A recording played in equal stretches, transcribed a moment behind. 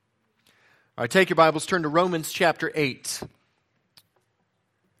All right, take your Bibles, turn to Romans chapter 8.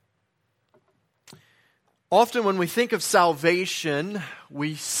 Often when we think of salvation,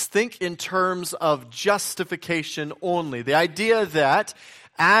 we think in terms of justification only. The idea that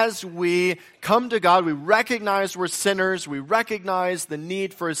as we come to God, we recognize we're sinners, we recognize the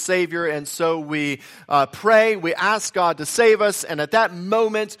need for a Savior, and so we pray, we ask God to save us, and at that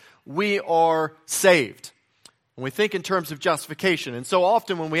moment, we are saved. And we think in terms of justification. And so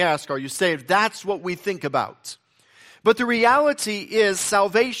often when we ask, are you saved? That's what we think about. But the reality is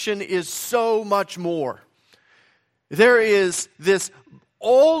salvation is so much more. There is this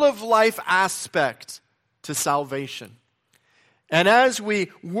all-of-life aspect to salvation. And as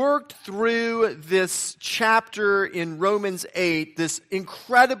we worked through this chapter in Romans 8, this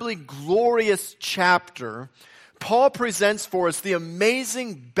incredibly glorious chapter, Paul presents for us the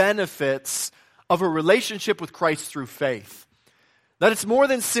amazing benefits of a relationship with Christ through faith. That it's more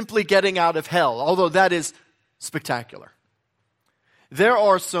than simply getting out of hell, although that is spectacular. There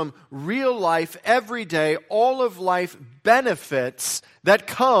are some real life, everyday, all of life benefits that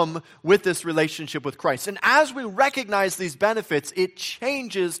come with this relationship with Christ. And as we recognize these benefits, it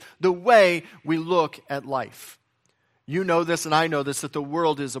changes the way we look at life. You know this and I know this, that the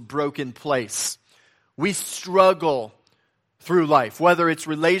world is a broken place. We struggle through life, whether it's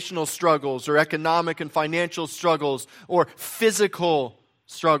relational struggles or economic and financial struggles or physical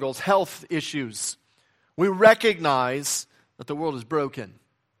struggles, health issues. We recognize that the world is broken.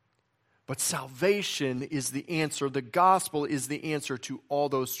 But salvation is the answer. The gospel is the answer to all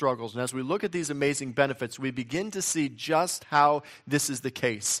those struggles. And as we look at these amazing benefits, we begin to see just how this is the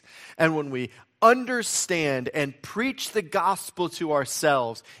case. And when we understand and preach the gospel to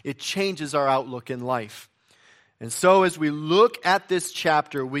ourselves, it changes our outlook in life. And so as we look at this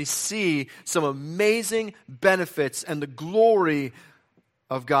chapter, we see some amazing benefits and the glory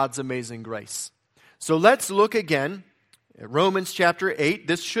of God's amazing grace. So let's look again at Romans chapter 8.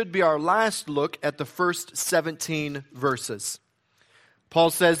 This should be our last look at the first 17 verses.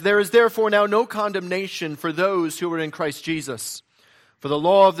 Paul says, "There is therefore now no condemnation for those who are in Christ Jesus. For the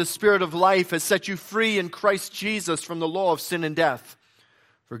law of the Spirit of life has set you free in Christ Jesus from the law of sin and death.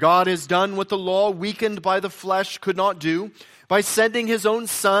 For God has done what the law, weakened by the flesh, could not do. By sending his own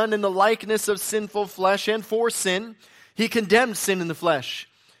Son in the likeness of sinful flesh, and for sin, he condemned sin in the flesh,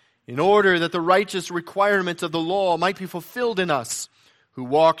 in order that the righteous requirement of the law might be fulfilled in us, who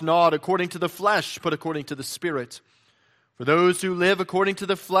walk not according to the flesh, but according to the Spirit. For those who live according to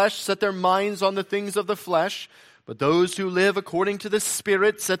the flesh set their minds on the things of the flesh, but those who live according to the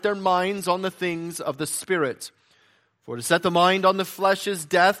Spirit set their minds on the things of the Spirit. For to set the mind on the flesh is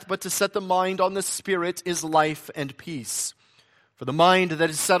death, but to set the mind on the Spirit is life and peace. For the mind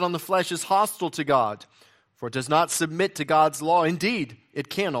that is set on the flesh is hostile to God, for it does not submit to God's law. Indeed, it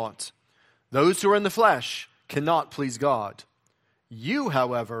cannot. Those who are in the flesh cannot please God. You,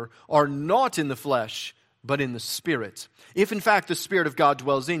 however, are not in the flesh, but in the Spirit, if in fact the Spirit of God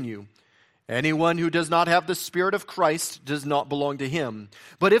dwells in you. Anyone who does not have the Spirit of Christ does not belong to him.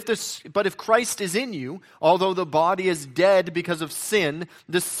 But if Christ is in you, although the body is dead because of sin,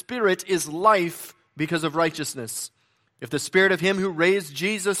 the Spirit is life because of righteousness. If the Spirit of him who raised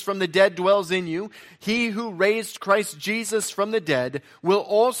Jesus from the dead dwells in you, he who raised Christ Jesus from the dead will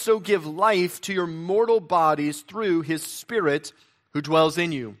also give life to your mortal bodies through his Spirit who dwells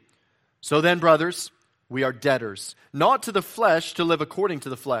in you. So then, brothers, we are debtors, not to the flesh to live according to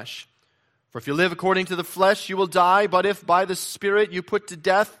the flesh. For if you live according to the flesh, you will die, but if by the Spirit you put to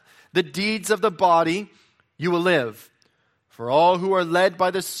death the deeds of the body, you will live. For all who are led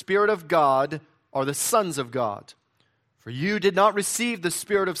by the Spirit of God are the sons of God. For you did not receive the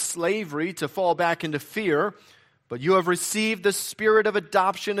spirit of slavery to fall back into fear, but you have received the Spirit of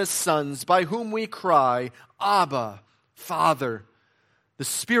adoption as sons, by whom we cry, Abba, Father. The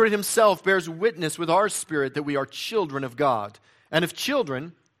Spirit himself bears witness with our spirit that we are children of God. And if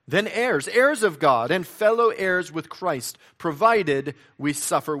children, then heirs, heirs of God, and fellow heirs with Christ, provided we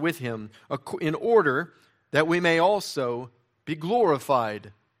suffer with him, in order that we may also be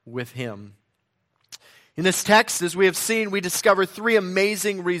glorified with him." In this text, as we have seen, we discover three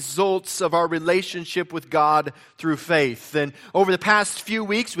amazing results of our relationship with God through faith. And over the past few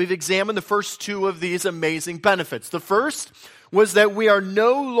weeks, we've examined the first two of these amazing benefits. The first was that we are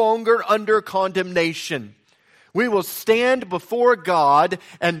no longer under condemnation. We will stand before God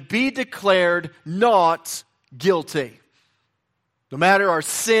and be declared not guilty. No matter our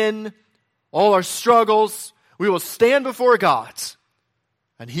sin, all our struggles, we will stand before God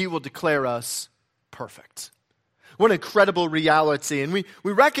and he will declare us perfect. What an incredible reality. And we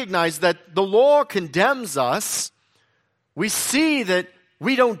recognize that the law condemns us. We see that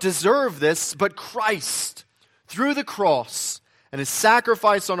We don't deserve this, but Christ, through the cross and his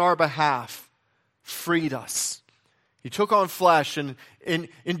sacrifice on our behalf, freed us. He took on flesh and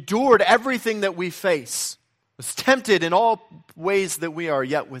endured everything that we face, was tempted in all ways that we are,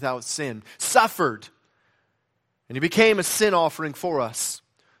 yet without sin, suffered, and he became a sin offering for us,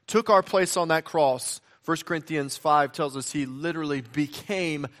 took our place on that cross. 1 Corinthians 5 tells us he literally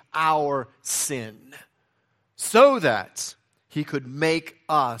became our sin so that he could make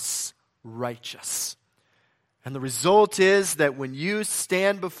us righteous. And the result is that when you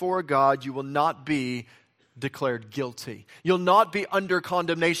stand before God, you will not be declared guilty. You'll not be under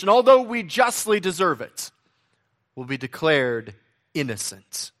condemnation, although we justly deserve it. We'll be declared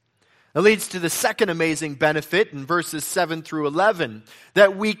innocent. That leads to the second amazing benefit in verses 7 through 11,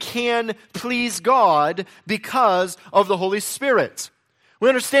 that we can please God because of the Holy Spirit. We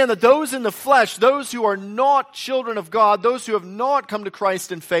understand that those in the flesh, those who are not children of God, those who have not come to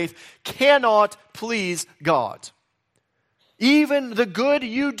Christ in faith, cannot please God. Even the good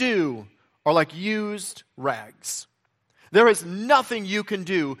you do are like used rags. There is nothing you can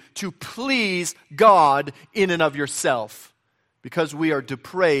do to please God in and of yourself, because we are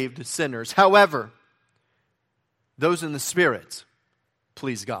depraved sinners. However, those in the Spirit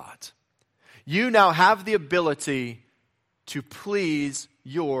please God. You now have the ability to please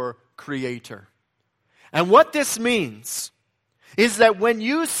your Creator. And what this means is that when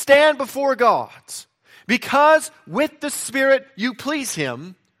you stand before God, because with the Spirit you please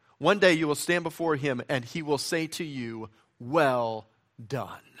Him, one day you will stand before Him and He will say to you, "Well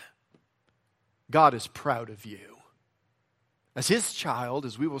done." God is proud of you. As His child,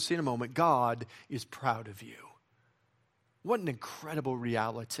 as we will see in a moment, God is proud of you. What an incredible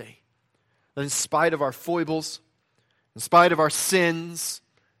reality. That in spite of our foibles, in spite of our sins,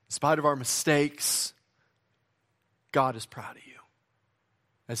 in spite of our mistakes, God is proud of you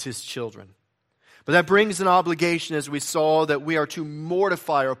as His children. But that brings an obligation, as we saw, that we are to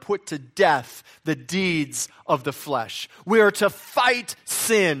mortify or put to death the deeds of the flesh. We are to fight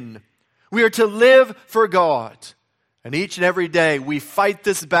sin. We are to live for God. And each and every day we fight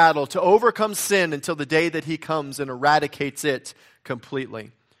this battle to overcome sin until the day that He comes and eradicates it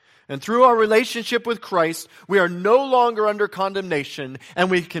completely. And through our relationship with Christ, we are no longer under condemnation, and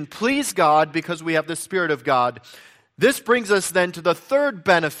we can please God because we have the Spirit of God. This brings us then to the third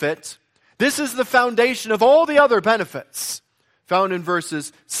benefit. This is the foundation of all the other benefits found in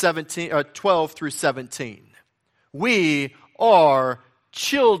verses 12 through 17. We are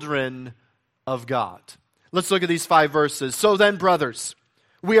children of God. Let's look at these 5 verses. So then, brothers,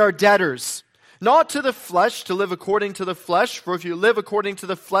 we are debtors, not to the flesh, to live according to the flesh. For if you live according to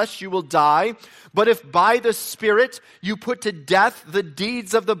the flesh, you will die. But if by the Spirit you put to death the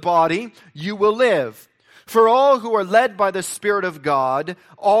deeds of the body, you will live. For all who are led by the Spirit of God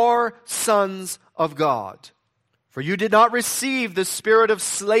are sons of God. For you did not receive the spirit of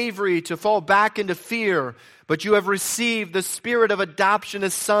slavery to fall back into fear, but you have received the Spirit of adoption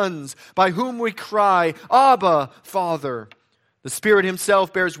as sons, by whom we cry, Abba, Father. The Spirit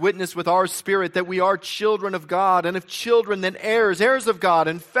Himself bears witness with our spirit that we are children of God, and if children, then heirs, heirs of God,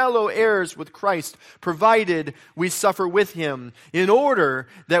 and fellow heirs with Christ, provided we suffer with Him, in order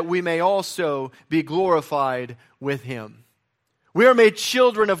that we may also be glorified with Him. We are made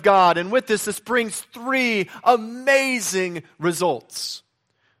children of God, and with this brings 3 amazing results.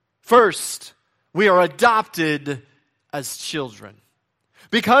 First, we are adopted as children.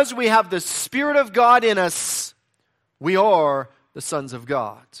 Because we have the Spirit of God in us, we are the sons of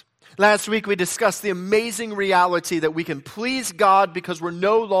God. Last week we discussed the amazing reality that we can please God because we're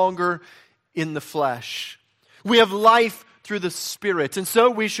no longer in the flesh. We have life through the Spirit, and so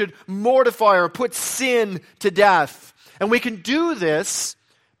we should mortify or put sin to death. And we can do this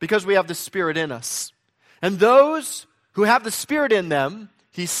because we have the Spirit in us. And those who have the Spirit in them,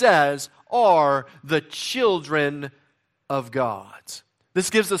 he says, are the children of God.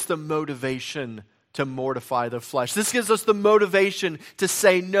 This gives us the motivation to mortify the flesh. This gives us the motivation to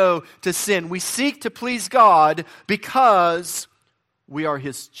say no to sin. We seek to please God because we are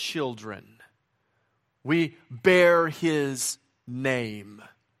His children. We bear His name.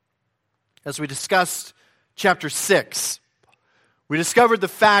 As we discussed chapter 6, we discovered the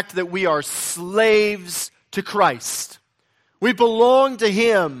fact that we are slaves to Christ. We belong to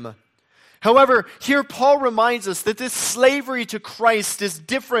Him. However, here Paul reminds us that this slavery to Christ is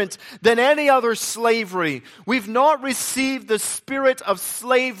different than any other slavery. We've not received the spirit of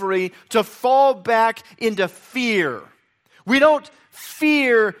slavery to fall back into fear. We don't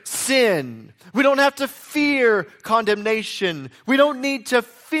fear sin. We don't have to fear condemnation. We don't need to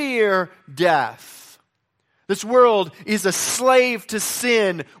fear death. This world is a slave to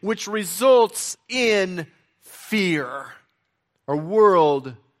sin, which results in fear. Our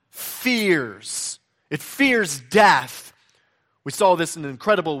world fears. It fears death. We saw this in an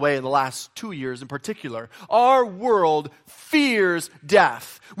incredible way in the last 2 years in particular. Our world fears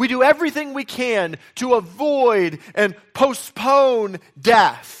death. We do everything we can to avoid and postpone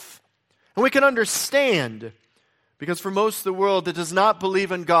death. And we can understand, because for most of the world that does not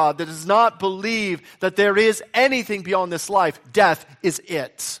believe in God, that does not believe that there is anything beyond this life, death is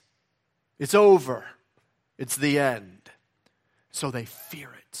it. It's over. It's the end. So they fear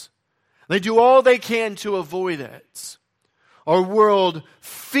it. They do all they can to avoid it. Our world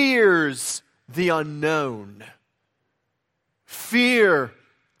fears the unknown. Fear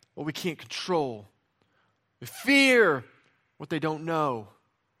what we can't control. They fear what they don't know.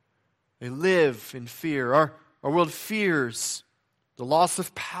 They live in fear. Our world fears the loss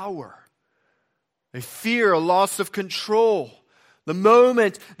of power. They fear a loss of control. The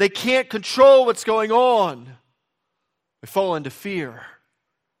moment they can't control what's going on, they fall into fear.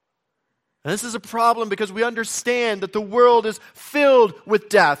 And this is a problem because we understand that the world is filled with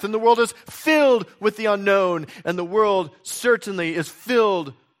death, and the world is filled with the unknown, and the world certainly is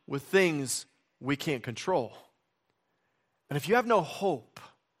filled with things we can't control. And if you have no hope,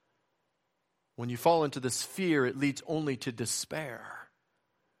 when you fall into this fear, it leads only to despair.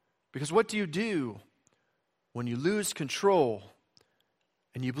 Because what do you do when you lose control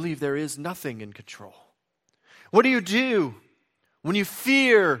and you believe there is nothing in control? What do you do when you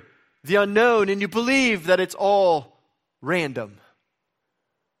fear the unknown and you believe that it's all random?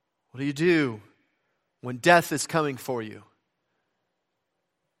 What do you do when death is coming for you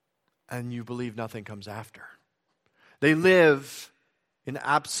and you believe nothing comes after? They live in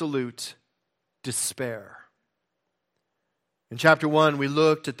absolute despair. In chapter 1, we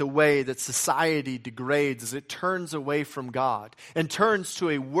looked at the way that society degrades as it turns away from God and turns to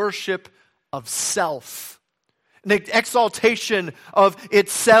a worship of self, an exaltation of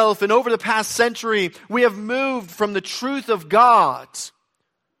itself. And over the past century, we have moved from the truth of God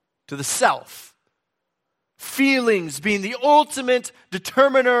to the self. Feelings being the ultimate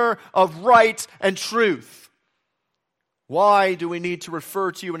determiner of right and truth. Why do we need to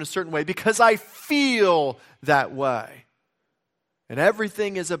refer to you in a certain way? Because I feel that way. And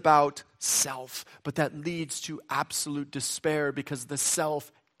everything is about self, but that leads to absolute despair because the self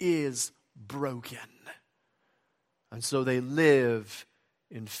is broken. And so they live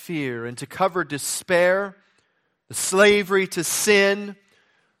in fear. And to cover despair, the slavery to sin,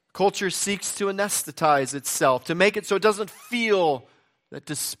 culture seeks to anesthetize itself, to make it so it doesn't feel that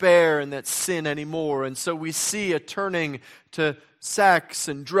despair and that sin anymore. And so we see a turning to sex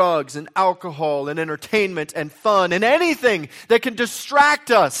and drugs and alcohol and entertainment and fun and anything that can distract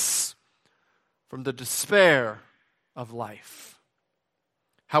us from the despair of life.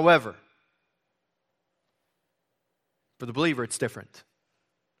 However, for the believer, it's different.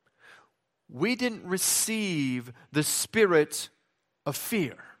 We didn't receive the spirit of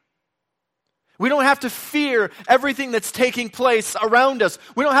fear. We don't have to fear everything that's taking place around us.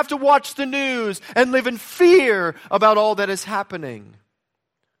 We don't have to watch the news and live in fear about all that is happening.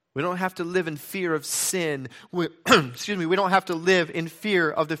 We don't have to live in fear of sin. We don't have to live in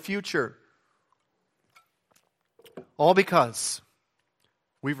fear of the future. All because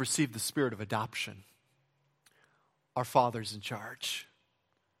we've received the spirit of adoption. Our Father's in charge.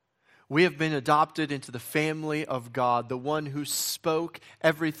 We have been adopted into the family of God, the one who spoke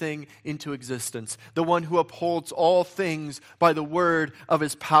everything into existence, the one who upholds all things by the word of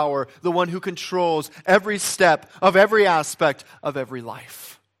his power, the one who controls every step of every aspect of every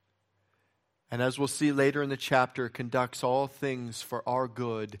life. And as we'll see later in the chapter, conducts all things for our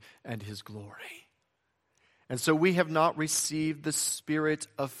good and his glory. And so we have not received the spirit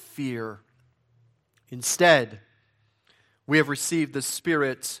of fear. Instead, we have received the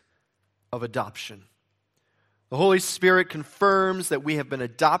spirit of adoption. The Holy Spirit confirms that we have been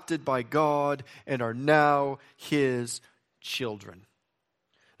adopted by God and are now his children.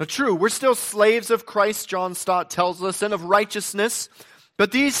 Now true, we're still slaves of Christ, John Stott tells us, and of righteousness,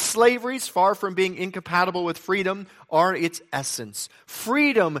 but these slaveries, far from being incompatible with freedom, are its essence.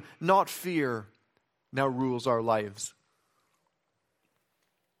 Freedom, not fear, now rules our lives.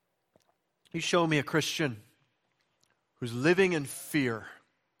 You show me a Christian who's living in fear,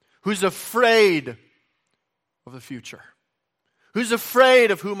 who's afraid of the future, who's afraid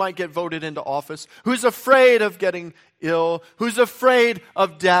of who might get voted into office, who's afraid of getting ill, who's afraid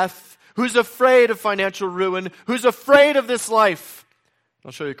of death, who's afraid of financial ruin, who's afraid of this life.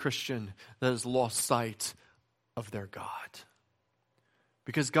 I'll show you a Christian that has lost sight of their God.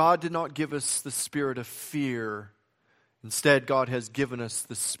 Because God did not give us the spirit of fear. Instead, God has given us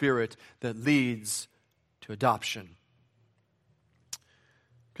the spirit that leads to adoption.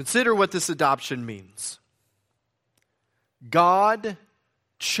 Consider what this adoption means. God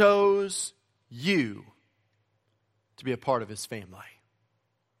chose you to be a part of His family.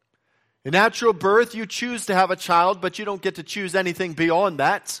 In natural birth, you choose to have a child, but you don't get to choose anything beyond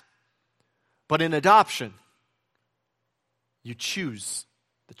that. But in adoption, you choose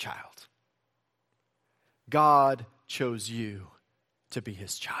the child. God chose you to be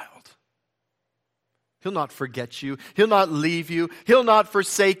His child. He'll not forget you. He'll not leave you. He'll not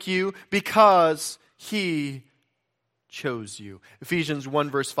forsake you because He chose you. Ephesians 1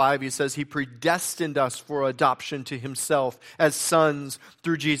 verse 5, he says, He predestined us for adoption to Himself as sons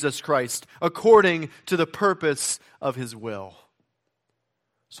through Jesus Christ, according to the purpose of His will.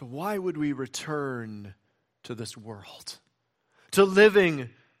 So why would we return to this world? To living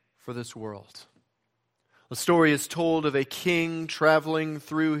for this world? The story is told of a king traveling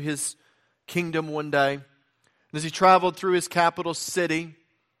through his kingdom one day. And as he traveled through his capital city,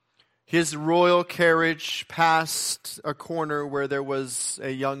 his royal carriage passed a corner where there was a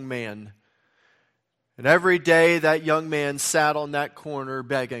young man. And every day that young man sat on that corner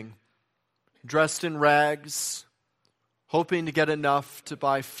begging, dressed in rags, hoping to get enough to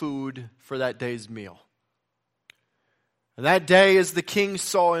buy food for that day's meal. And that day, as the king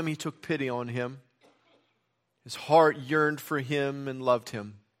saw him, he took pity on him. His heart yearned for him and loved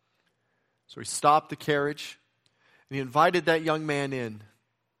him. So he stopped the carriage and he invited that young man in.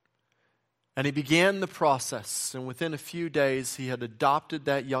 And he began the process. And within a few days, he had adopted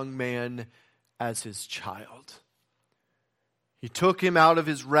that young man as his child. He took him out of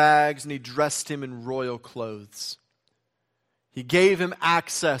his rags and he dressed him in royal clothes. He gave him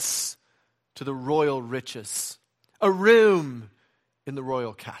access to the royal riches, a room in the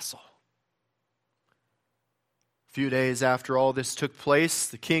royal castle. A few days after all this took place,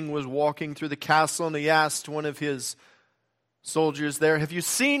 the king was walking through the castle and he asked one of his soldiers there, "Have you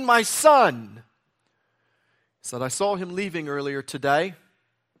seen my son?" He said, "I saw him leaving earlier today.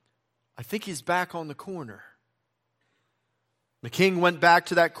 I think he's back on the corner." The king went back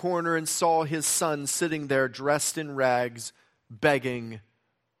to that corner and saw his son sitting there dressed in rags, begging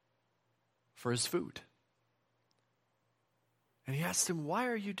for his food. And he asked him, "Why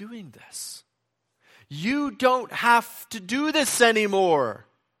are you doing this? You don't have to do this anymore.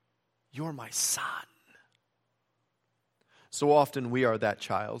 You're my son." So often we are that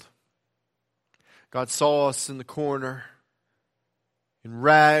child. God saw us in the corner, in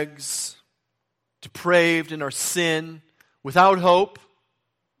rags, depraved in our sin, without hope,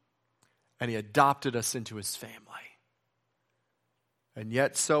 and He adopted us into His family. And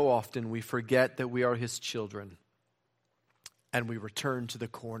yet so often we forget that we are His children, and we return to the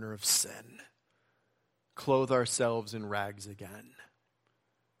corner of sin, clothe ourselves in rags again.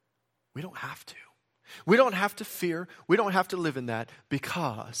 We don't have to. We don't have to fear. We don't have to live in that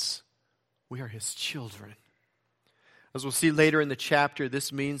because we are His children. As we'll see later in the chapter,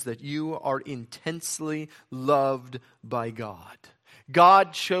 this means that you are intensely loved by God.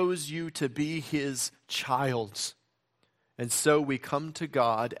 God chose you to be His child. And so we come to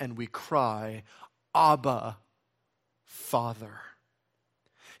God and we cry, "Abba, Father."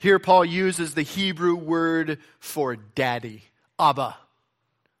 Here Paul uses the Hebrew word for daddy, Abba.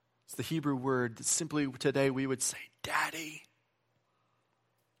 It's the Hebrew word that simply today we would say daddy.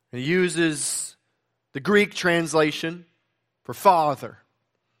 And he uses the Greek translation for father.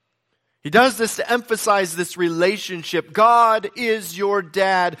 He does this to emphasize this relationship. God is your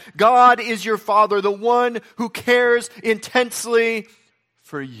dad. God is your father, the one who cares intensely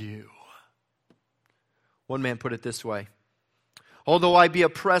for you. One man put it this way: "Although I be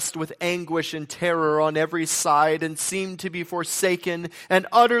oppressed with anguish and terror on every side, and seem to be forsaken and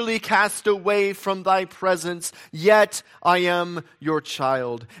utterly cast away from thy presence, yet I am your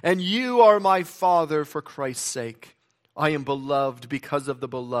child, and you are my father for Christ's sake. I am beloved because of the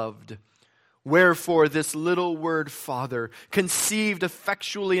beloved. Wherefore this little word, Father, conceived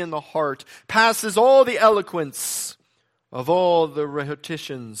effectually in the heart, passes all the eloquence of all the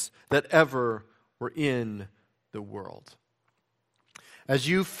rhetoricians that ever were in the world." As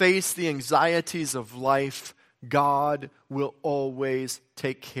you face the anxieties of life, God will always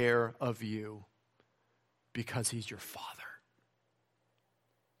take care of you because He's your Father.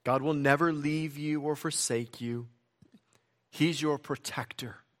 God will never leave you or forsake you. He's your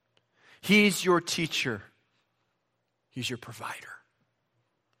protector. He's your teacher. He's your provider.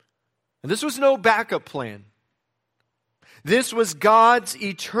 And this was no backup plan. This was God's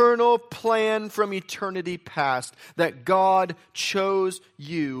eternal plan from eternity past, that God chose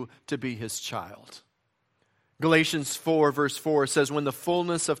you to be His child. Galatians 4 verse 4 says, when the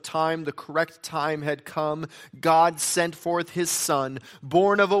fullness of time, the correct time had come, God sent forth His Son,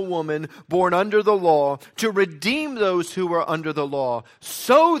 born of a woman, born under the law, to redeem those who were under the law,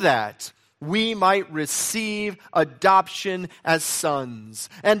 so that we might receive adoption as sons.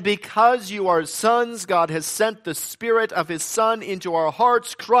 And because you are sons, God has sent the Spirit of His Son into our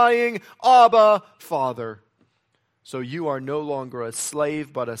hearts, crying, Abba, Father. So you are no longer a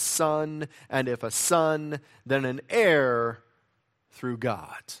slave, but a son, and if a son, then an heir through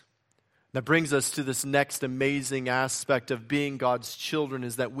God. That brings us to this next amazing aspect of being God's children,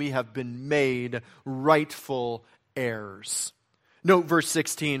 is that we have been made rightful heirs. Note verse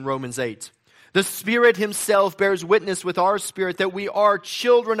 16, Romans 8. The Spirit Himself bears witness with our spirit that we are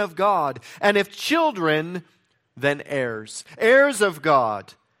children of God, and if children, then heirs, heirs of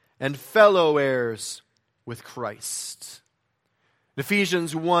God, and fellow heirs with Christ. In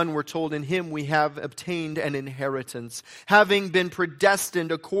Ephesians 1, we're told, in Him we have obtained an inheritance, having been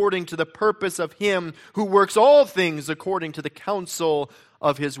predestined according to the purpose of Him who works all things according to the counsel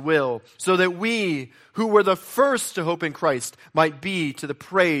of His will, so that we, who were the first to hope in Christ, might be to the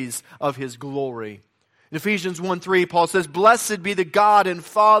praise of His glory. In Ephesians 1:3, Paul says, Blessed be the God and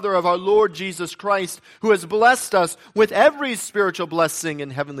Father of our Lord Jesus Christ, who has blessed us with every spiritual blessing in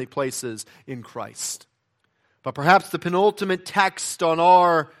heavenly places in Christ. But perhaps the penultimate text on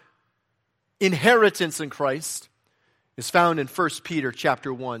our inheritance in Christ is found in 1 Peter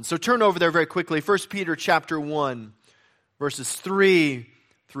chapter 1. So turn over there very quickly. 1 Peter chapter 1, verses 3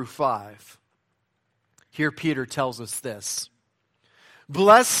 through 5. Here Peter tells us this.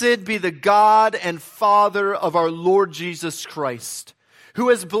 Blessed be the God and Father of our Lord Jesus Christ, who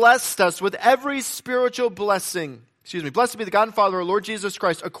has blessed us with every spiritual blessing. Blessed be the God and Father of our Lord Jesus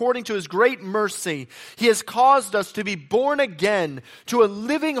Christ. According to His great mercy, He has caused us to be born again to a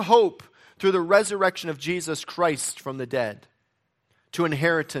living hope through the resurrection of Jesus Christ from the dead, to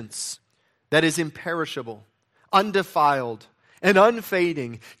inheritance that is imperishable, undefiled, and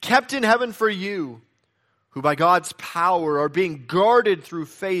unfading, kept in heaven for you, who by God's power are being guarded through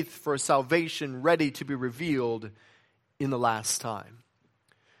faith for a salvation ready to be revealed in the last time.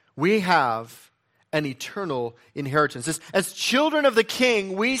 We have an eternal inheritance. As children of the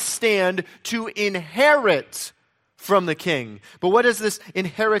King, we stand to inherit from the King. But what does this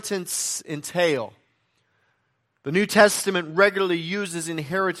inheritance entail? The New Testament regularly uses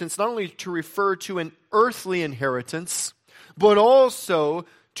inheritance not only to refer to an earthly inheritance, but also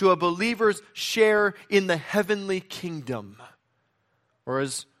to a believer's share in the heavenly kingdom, or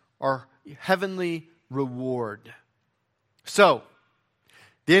as our heavenly reward. So,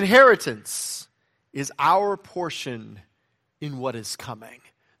 the inheritance is our portion in what is coming,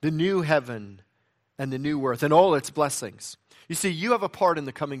 the new heaven and the new earth and all its blessings. You see, you have a part in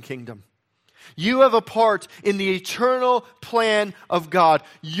the coming kingdom. You have a part in the eternal plan of God.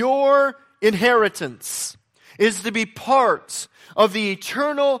 Your inheritance is to be part of the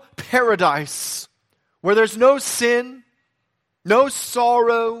eternal paradise where there's no sin, no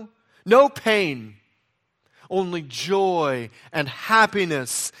sorrow, no pain, only joy and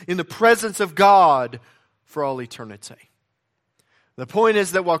happiness in the presence of God for all eternity. The point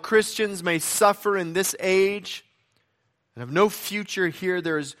is that while Christians may suffer in this age and have no future here,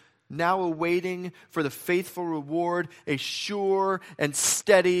 there is now awaiting for the faithful reward a sure and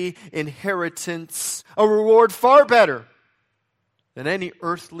steady inheritance, a reward far better than any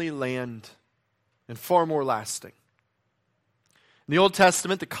earthly land and far more lasting. In the Old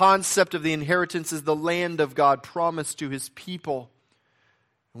Testament, the concept of the inheritance is the land of God promised to His people.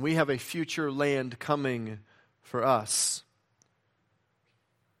 And we have a future land coming for us.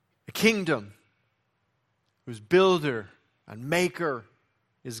 A kingdom whose builder and maker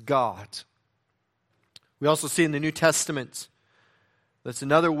is God. We also see in the New Testament that's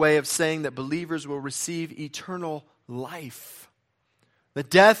another way of saying that believers will receive eternal life. That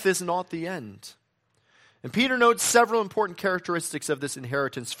death is not the end. And Peter notes several important characteristics of this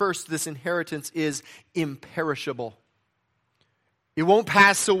inheritance. First, this inheritance is imperishable. It won't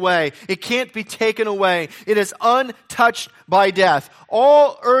pass away. It can't be taken away. It is untouched by death.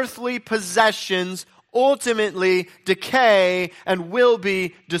 All earthly possessions ultimately decay and will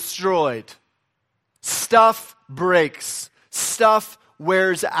be destroyed. Stuff breaks. Stuff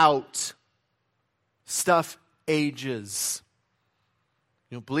wears out. Stuff ages.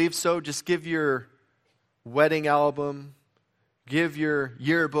 You don't believe so? Just give your wedding album, give your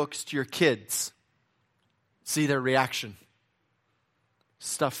yearbooks to your kids. See their reaction.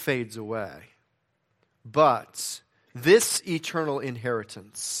 Stuff fades away. But this eternal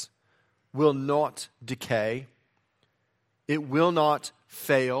inheritance will not decay. It will not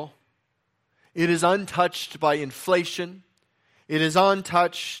fail. It is untouched by inflation. It is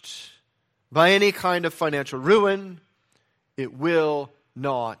untouched by any kind of financial ruin. It will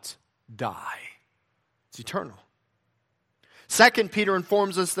not die. It's eternal. 2 Peter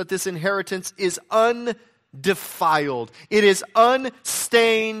informs us that this inheritance is undefiled. It is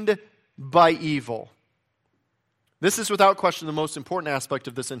unstained by evil. This is without question the most important aspect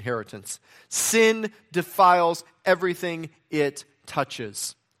of this inheritance. Sin defiles everything it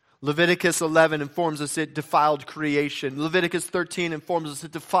touches. Leviticus 11 informs us it defiled creation. Leviticus 13 informs us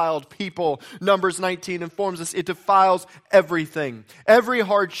it defiled people. Numbers 19 informs us it defiles everything. Every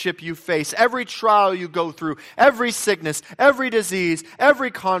hardship you face, every trial you go through, every sickness, every disease, every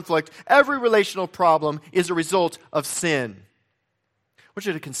conflict, every relational problem is a result of sin. I want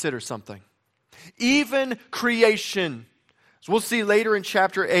you to consider something. Even creation, as we'll see later in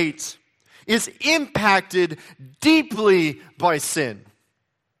chapter 8, is impacted deeply by sin.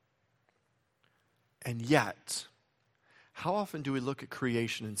 And yet, how often do we look at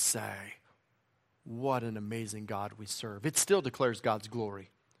creation and say, what an amazing God we serve? It still declares God's glory.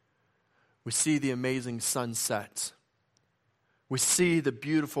 We see the amazing sunset. We see the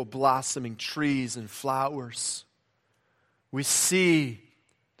beautiful blossoming trees and flowers. We see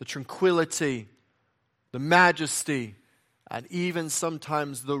the tranquility, the majesty, and even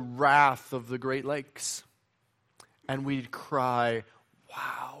sometimes the wrath of the Great Lakes. And we cry,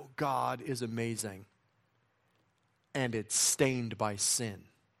 wow, God is amazing. And it's stained by sin.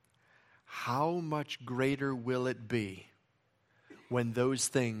 How much greater will it be when those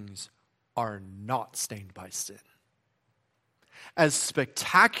things are not stained by sin? As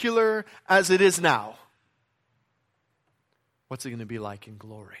spectacular as it is now, what's it going to be like in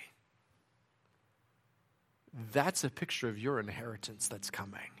glory? That's a picture of your inheritance that's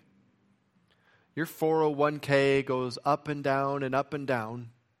coming. Your 401k goes up and down and up and down.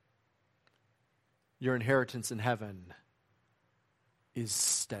 Your inheritance in heaven is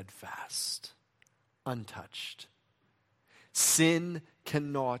steadfast, untouched. Sin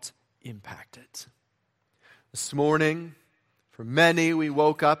cannot impact it. This morning, for many, we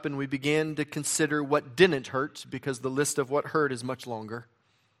woke up and we began to consider what didn't hurt because the list of what hurt is much longer.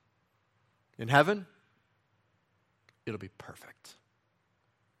 In heaven, it'll be perfect.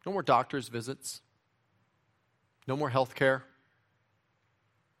 No more doctor's visits. No more health care.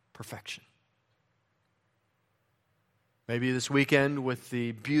 Perfection. Maybe this weekend, with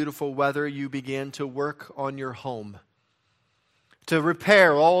the beautiful weather, you began to work on your home, to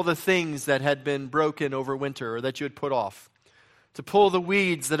repair all the things that had been broken over winter or that you had put off, to pull the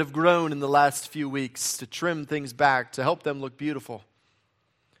weeds that have grown in the last few weeks, to trim things back, to help them look beautiful.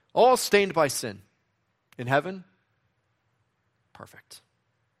 All stained by sin. In heaven, perfect.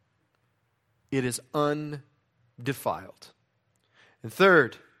 It is undefiled. And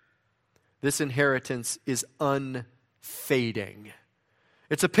third, this inheritance is unfading.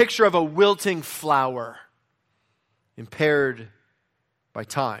 It's a picture of a wilting flower, impaired by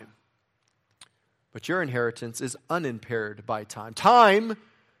time. But your inheritance is unimpaired by time. Time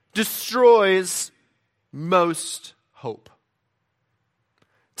destroys most hope.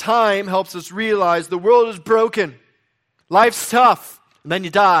 Time helps us realize the world is broken. Life's tough, and then you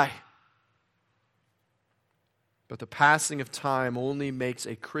die. But the passing of time only makes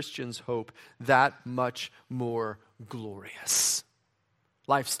a Christian's hope that much more glorious.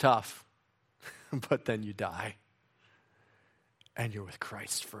 Life's tough, but then you die. And you're with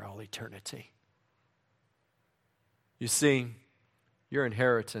Christ for all eternity. You see, your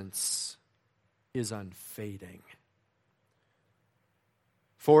inheritance is unfading.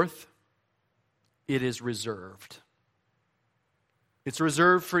 Fourth, it is reserved. It's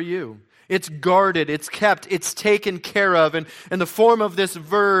reserved for you. It's guarded, it's kept, it's taken care of. And in the form of this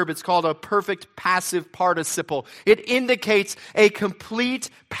verb, it's called a perfect passive participle. It indicates a complete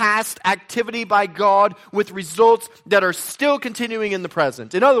past activity by God with results that are still continuing in the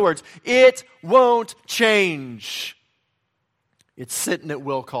present. In other words, it won't change. It's sitting at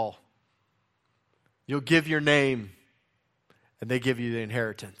will call. You'll give your name, and they give you the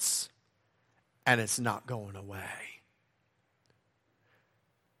inheritance. And it's not going away.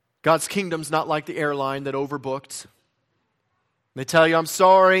 God's kingdom's not like the airline that overbooked. They tell you, I'm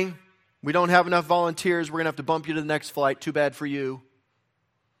sorry, we don't have enough volunteers. We're going to have to bump you to the next flight. Too bad for you.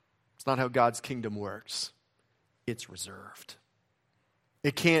 It's not how God's kingdom works. It's reserved.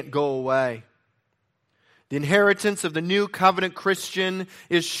 It can't go away. The inheritance of the new covenant Christian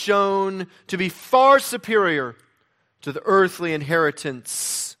is shown to be far superior to the earthly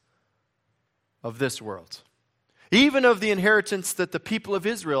inheritance of this world. even of the inheritance that the people of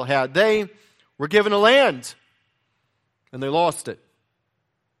Israel had. They were given a land, and they lost it.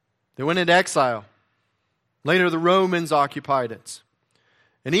 They went into exile. Later, the Romans occupied it.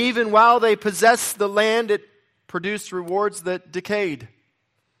 And even while they possessed the land, it produced rewards that decayed.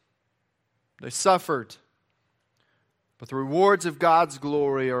 They suffered. But the rewards of God's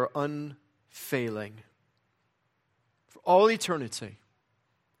glory are unfailing. For all eternity,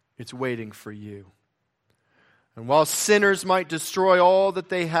 it's waiting for you. And while sinners might destroy all that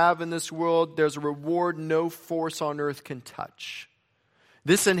they have in this world, there's a reward no force on earth can touch.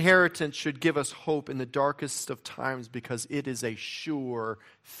 This inheritance should give us hope in the darkest of times because it is a sure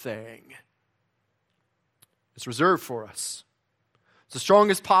thing. It's reserved for us. It's the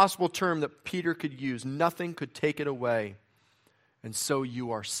strongest possible term that Peter could use. Nothing could take it away. And so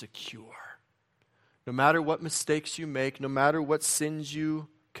you are secure. No matter what mistakes you make, no matter what sins you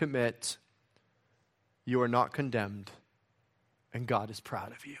commit, you are not condemned, and God is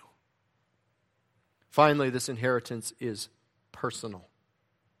proud of you. Finally, this inheritance is personal.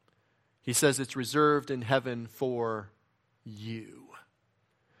 He says it's reserved in heaven for you.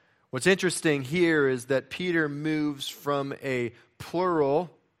 What's interesting here is that Peter moves from a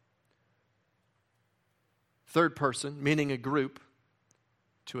plural, third person, meaning a group,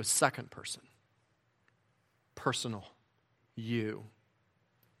 to a second person. Personal. You.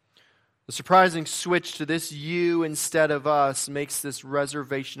 The surprising switch to this you instead of us makes this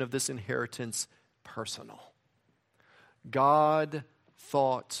reservation of this inheritance personal. God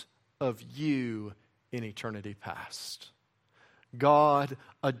thought of you in eternity past. God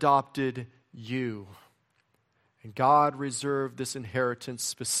adopted you. And God reserved this inheritance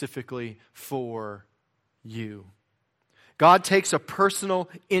specifically for you. God takes a personal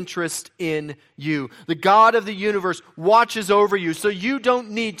interest in you. The God of the universe watches over you, so you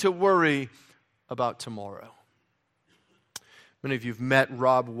don't need to worry about tomorrow. Many of you have met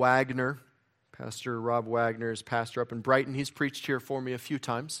Rob Wagner. Pastor Rob Wagner is pastor up in Brighton. He's preached here for me a few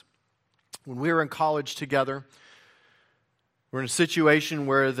times. When we were in college together, we're in a situation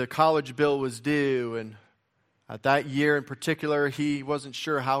where the college bill was due, and at that year in particular, he wasn't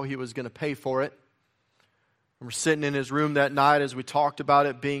sure how he was going to pay for it. And we're sitting in his room that night as we talked about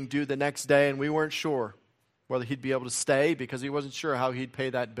it being due the next day, and we weren't sure whether he'd be able to stay because he wasn't sure how he'd pay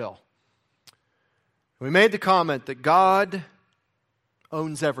that bill. We made the comment that God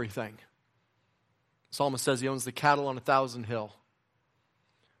owns everything. The psalmist says he owns the cattle on 1,000 hill.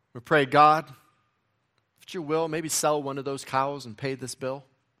 We prayed, God, if it's your will, maybe sell one of those cows and pay this bill.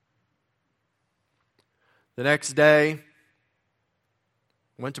 The next day,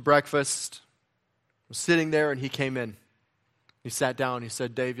 went to breakfast, was sitting there, and he came in. He sat down. He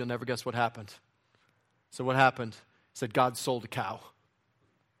said, Dave, you'll never guess what happened. I said, what happened? He said, God sold a cow.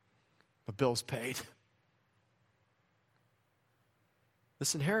 The bill's paid.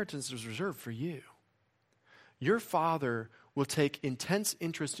 This inheritance is reserved for you. Your Father will take intense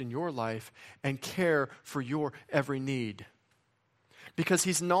interest in your life and care for your every need. Because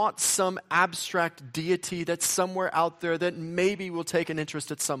He's not some abstract deity that's somewhere out there that maybe will take an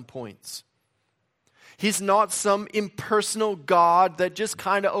interest at some points. He's not some impersonal God that just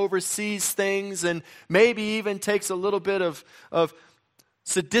kind of oversees things and maybe even takes a little bit of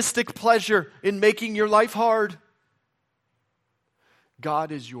sadistic pleasure in making your life hard.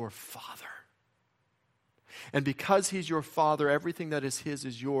 God is your Father. And because He's your Father, everything that is His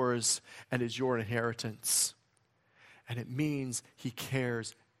is yours and is your inheritance. And it means He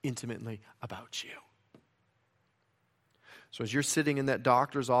cares intimately about you. So as you're sitting in that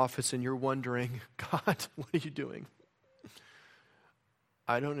doctor's office and you're wondering, God, what are you doing?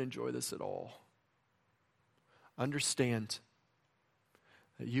 I don't enjoy this at all. Understand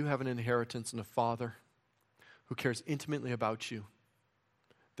that you have an inheritance and a Father who cares intimately about you,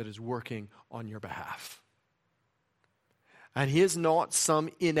 that is working on your behalf. And He is not some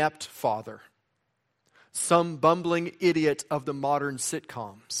inept father, some bumbling idiot of the modern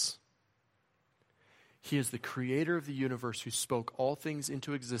sitcoms. He is the creator of the universe who spoke all things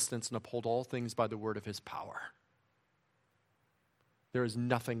into existence and uphold all things by the word of His power. There is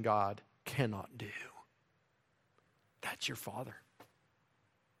nothing God cannot do. That's your Father.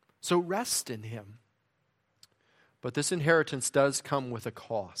 So rest in Him. But this inheritance does come with a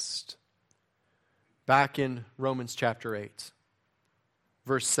cost. Back in Romans chapter 8,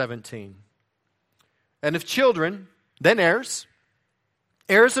 verse 17. And if children, then heirs,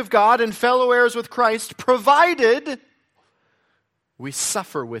 heirs of God and fellow heirs with Christ, provided we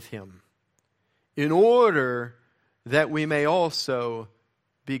suffer with Him, in order that we may also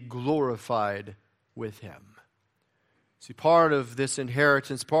be glorified with Him. See, part of this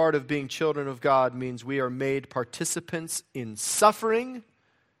inheritance, part of being children of God, means we are made participants in suffering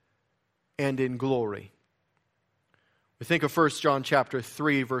and in glory. We think of 1 John chapter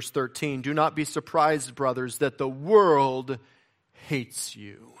 3, verse 13. Do not be surprised, brothers, that the world hates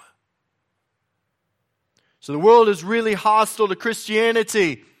you. So the world is really hostile to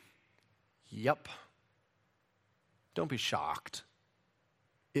Christianity. Yep. Don't be shocked.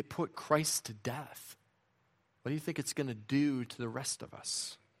 It put Christ to death. What do you think it's going to do to the rest of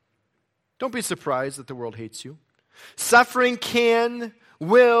us? Don't be surprised that the world hates you. Suffering can,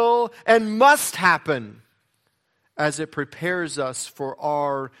 will, and must happen as it prepares us for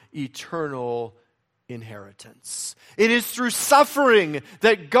our eternal inheritance. It is through suffering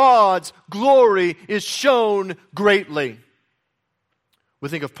that God's glory is shown greatly. We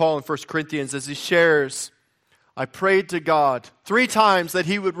think of Paul in 1 Corinthians as he shares, I prayed to God 3 times that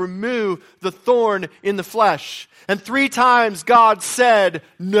He would remove the thorn in the flesh. And 3 times God said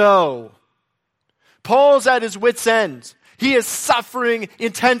no. Paul's at his wit's end. He is suffering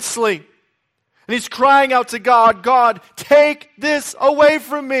intensely. And he's crying out to God, God, take this away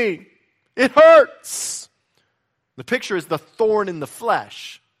from me. It hurts. The picture is the thorn in the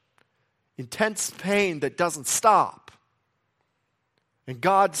flesh. Intense pain that doesn't stop. And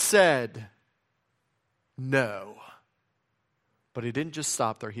God said, no. But He didn't just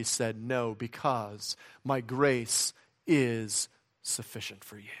stop there. He said, no, because my grace is sufficient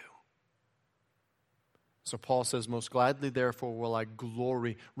for you. So Paul says, most gladly, therefore, will I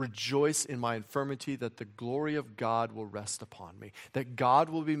glory, rejoice in my infirmity, that the glory of God will rest upon me, that God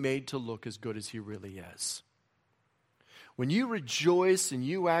will be made to look as good as He really is. When you rejoice and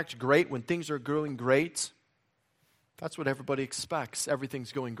you act great when things are going great, that's what everybody expects.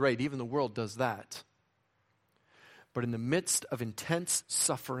 Everything's going great. Even the world does that. But in the midst of intense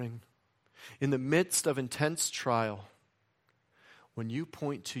suffering, in the midst of intense trial, when you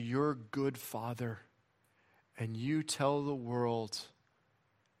point to your good Father and you tell the world,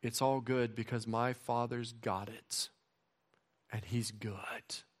 it's all good because my Father's got it and He's good,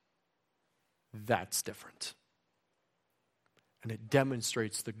 that's different. And it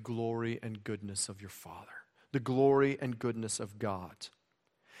demonstrates the glory and goodness of your Father, the glory and goodness of God.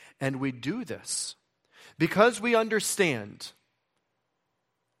 And we do this because we understand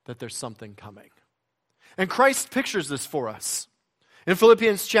that there's something coming. And Christ pictures this for us. In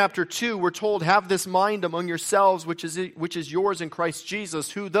Philippians chapter 2, we're told, have this mind among yourselves, which is yours in Christ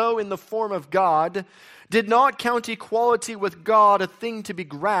Jesus, who though in the form of God, did not count equality with God a thing to be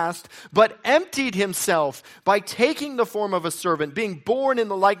grasped, but emptied Himself by taking the form of a servant, being born in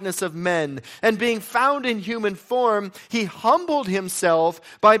the likeness of men, and being found in human form, He humbled Himself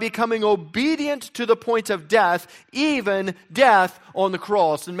by becoming obedient to the point of death, even death on the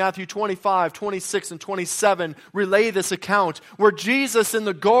cross. In Matthew 25, 26, and 27 relay this account where Jesus in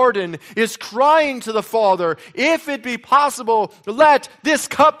the garden is crying to the Father, if it be possible, let this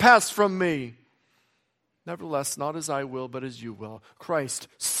cup pass from me. Nevertheless, not as I will, but as you will. Christ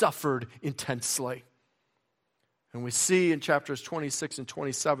suffered intensely. And we see in chapters 26 and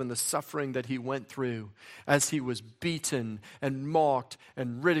 27 the suffering that He went through as He was beaten and mocked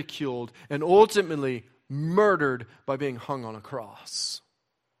and ridiculed and ultimately murdered by being hung on a cross.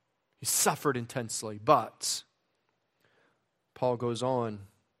 He suffered intensely, but Paul goes on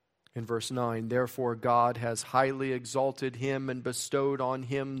in verse 9, therefore God has highly exalted Him and bestowed on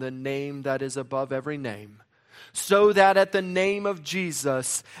Him the name that is above every name, so that at the name of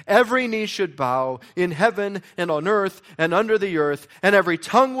Jesus every knee should bow in heaven and on earth and under the earth, and every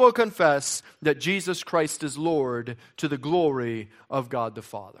tongue will confess that Jesus Christ is Lord, to the glory of God the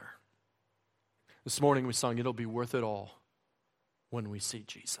Father. This morning we sung, it'll be worth it all when we see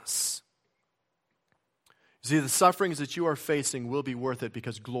Jesus. See, the sufferings that you are facing will be worth it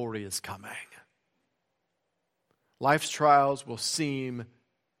because glory is coming. Life's trials will seem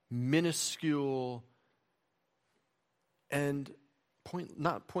minuscule and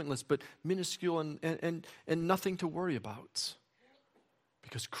not pointless, but minuscule and nothing to worry about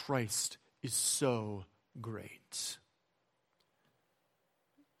because Christ is so great.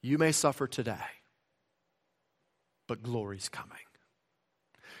 You may suffer today, but glory's coming.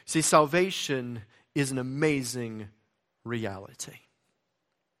 See, salvation is an amazing reality.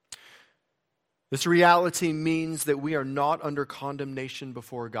 This reality means that we are not under condemnation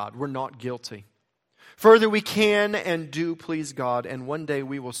before God. We're not guilty. Further, we can and do please God, and one day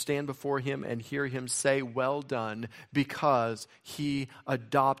we will stand before Him and hear Him say, well done, because He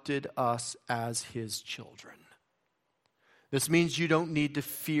adopted us as His children. This means you don't need to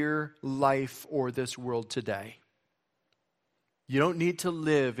fear life or this world today. You don't need to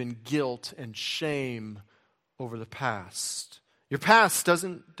live in guilt and shame over the past. Your past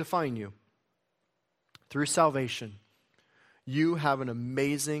doesn't define you. Through salvation, you have an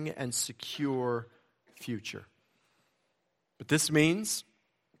amazing and secure future. But this means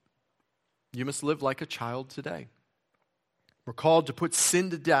you must live like a child today. We're called to put sin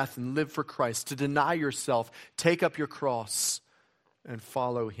to death and live for Christ, to deny yourself, take up your cross, and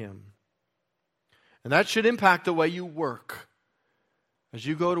follow Him. And that should impact the way you work. As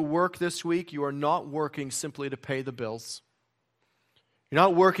you go to work this week, you are not working simply to pay the bills. You're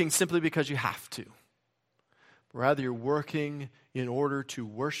not working simply because you have to. Rather, you're working in order to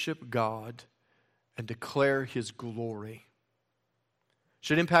worship God and declare His glory. It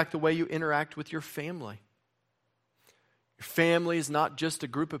should impact the way you interact with your family. Your family is not just a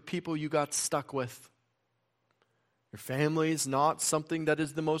group of people you got stuck with. Your family is not something that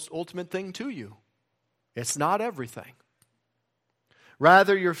is the most ultimate thing to you. It's not everything.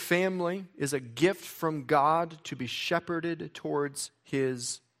 Rather, your family is a gift from God to be shepherded towards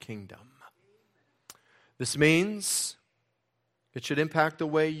His kingdom. This means it should impact the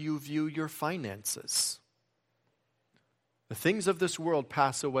way you view your finances. The things of this world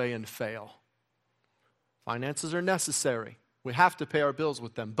pass away and fail. Finances are necessary. We have to pay our bills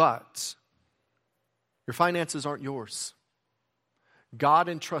with them, but your finances aren't yours. God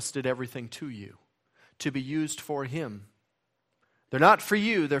entrusted everything to you to be used for Him. They're not for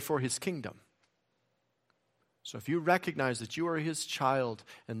you, they're for His kingdom. So if you recognize that you are His child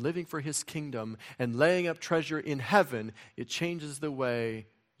and living for His kingdom and laying up treasure in heaven, it changes the way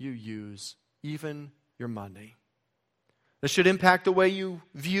you use even your money. This should impact the way you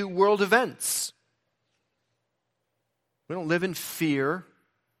view world events. We don't live in fear.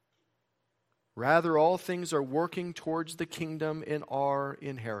 Rather, all things are working towards the kingdom in our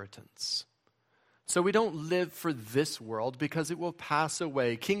inheritance. So we don't live for this world because it will pass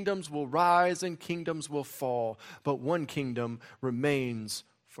away. Kingdoms will rise and kingdoms will fall, but one kingdom remains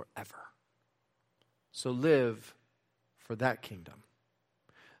forever. So live for that kingdom.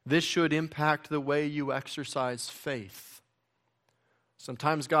 This should impact the way you exercise faith.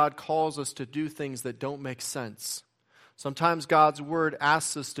 Sometimes God calls us to do things that don't make sense. Sometimes God's word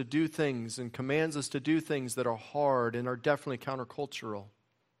asks us to do things and commands us to do things that are hard and are definitely countercultural.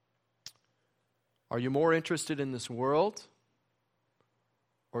 Are you more interested in this world,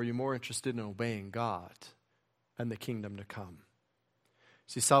 or are you more interested in obeying God and the kingdom to come?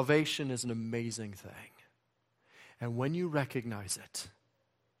 See, salvation is an amazing thing. And when you recognize it,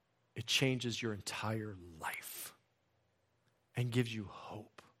 it changes your entire life and gives you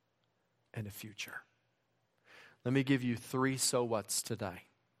hope and a future. Let me give you 3 so whats today.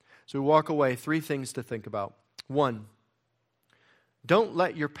 So we walk away, 3 things to think about. 1, don't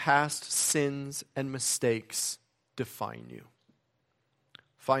let your past sins and mistakes define you.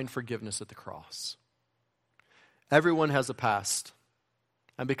 Find forgiveness at the cross. Everyone has a past.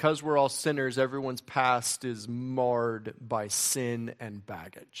 And because we're all sinners, everyone's past is marred by sin and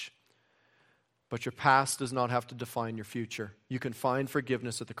baggage. But your past does not have to define your future. You can find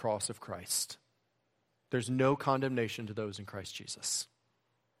forgiveness at the cross of Christ. There's no condemnation to those in Christ Jesus.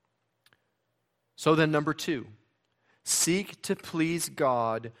 So then, number 2, seek to please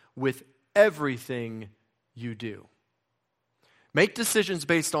God with everything you do. Make decisions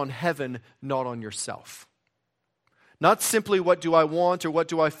based on heaven, not on yourself. Not simply what do I want or what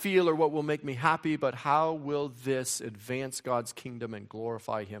do I feel or what will make me happy, but how will this advance God's kingdom and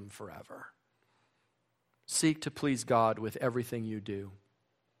glorify Him forever? Seek to please God with everything you do.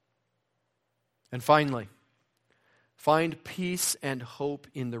 And finally, find peace and hope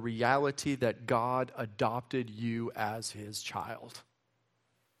in the reality that God adopted you as His child.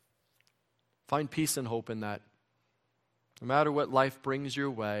 Find peace and hope in that. No matter what life brings your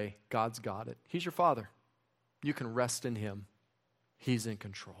way, God's got it. He's your Father. You can rest in Him. He's in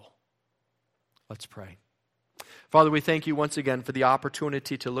control. Let's pray. Father, we thank You once again for the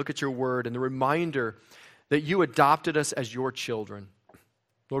opportunity to look at Your word and the reminder that You adopted us as Your children.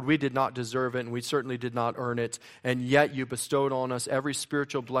 Lord, we did not deserve it, and we certainly did not earn it, and yet You bestowed on us every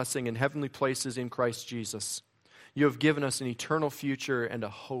spiritual blessing in heavenly places in Christ Jesus. You have given us an eternal future and a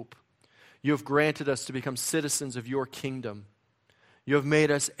hope. You have granted us to become citizens of Your kingdom. You have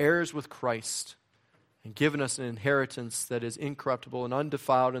made us heirs with Christ and given us an inheritance that is incorruptible and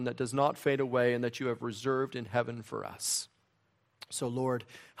undefiled and that does not fade away and that You have reserved in heaven for us. So, Lord,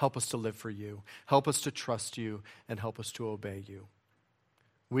 help us to live for You. Help us to trust You and help us to obey You.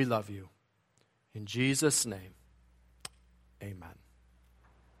 We love You. In Jesus' name, amen.